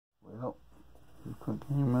Put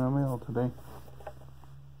came in the mail today.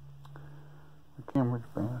 The Cambridge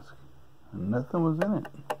mask. And nothing was in it.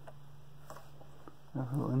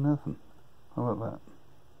 Absolutely nothing. How about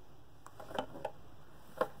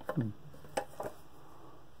that?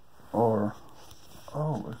 Or,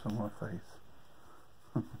 oh, it's on my face.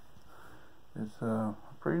 It's a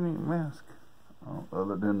pretty neat mask.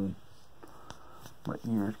 Other than my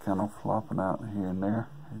ears kind of flopping out here and there.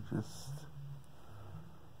 It just,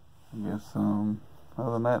 I guess,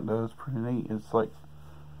 other than that though, it's pretty neat. It's like,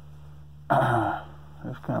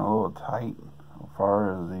 it's kind of a little tight as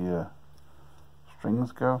far as the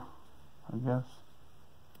strings go, I guess.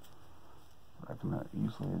 I can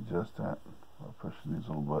easily adjust that by pushing these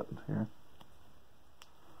little buttons here,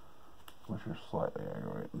 which are slightly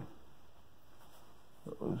aggravating.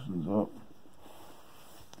 It loosens up.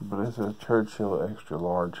 But it says Churchill extra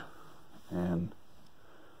large, and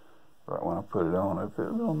right when I put it on, it fit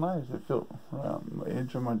real nice. It fit right on the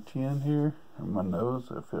edge of my chin here and my nose.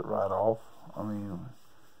 It fit right off. I mean,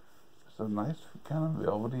 it's a nice kind of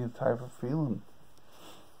velvety type of feeling.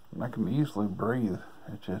 And I can easily breathe.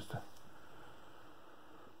 It just,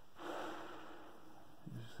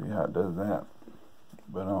 you see how it does that.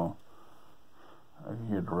 But I can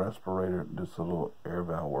hear the respirator, just a little air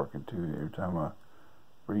valve working too. Every time I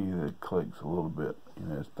breathe, it clicks a little bit. You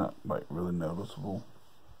know, it's not like really noticeable,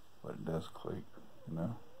 but it does click, you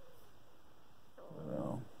know.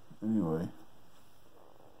 But anyway,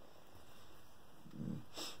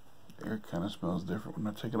 air kind of smells different when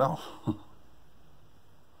I take it off.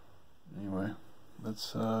 Anyway,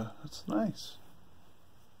 that's nice.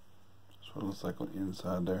 That's what it looks like on the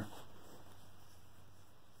inside there.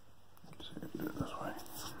 Let's see if I can do it this way.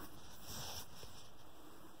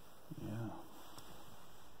 Yeah.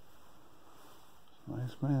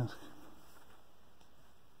 Nice mask.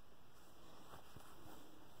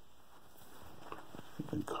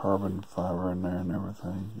 The carbon fiber in there and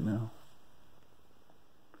everything, you know.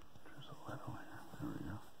 There's a light on here. There we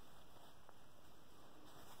go.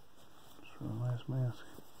 It's a real nice mask.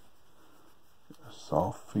 Got a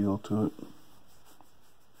soft feel to it.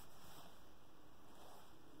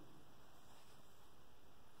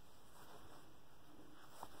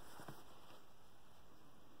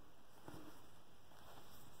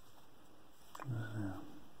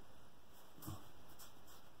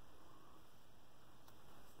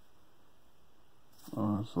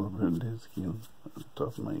 Oh, it's a little bit of dead skin at the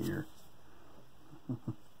top of my ear. I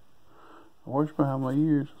washed behind my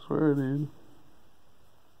ears, I swear I did.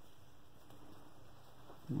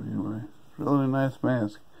 But anyway, really nice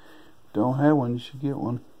mask. Don't have one, you should get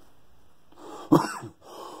one. I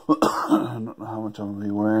don't know how much I'm going to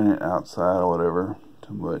be wearing it outside or whatever,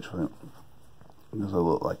 too much, but because I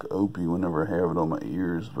look like Opie whenever I have it on my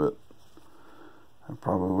ears, but I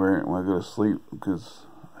probably wear it when I go to sleep because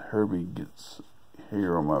Herbie gets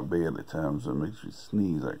hair on my bed at times that makes me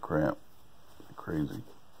sneeze like crap. Crazy.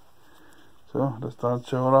 So, just thought I'd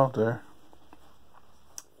show it off there.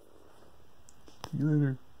 See you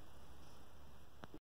later.